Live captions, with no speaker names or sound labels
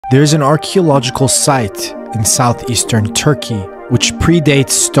There's an archaeological site in southeastern Turkey which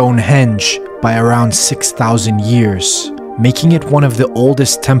predates Stonehenge by around 6,000 years, making it one of the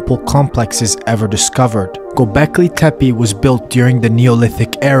oldest temple complexes ever discovered. Göbekli Tepe was built during the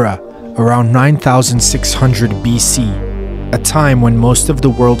Neolithic era, around 9600 BC, a time when most of the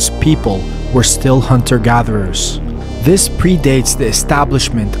world's people were still hunter-gatherers. This predates the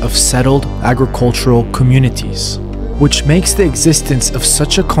establishment of settled agricultural communities, which makes the existence of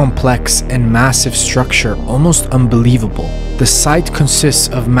such a complex and massive structure almost unbelievable. The site consists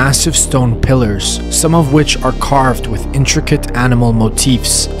of massive stone pillars, some of which are carved with intricate animal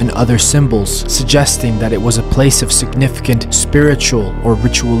motifs and other symbols, suggesting that it was a place of significant spiritual or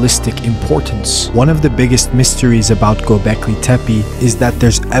ritualistic importance. One of the biggest mysteries about Göbekli Tepe is that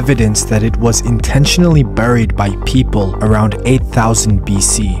there's evidence that it was intentionally buried by people around 8000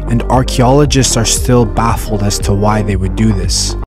 BC, and archaeologists are still baffled as to why they would do this.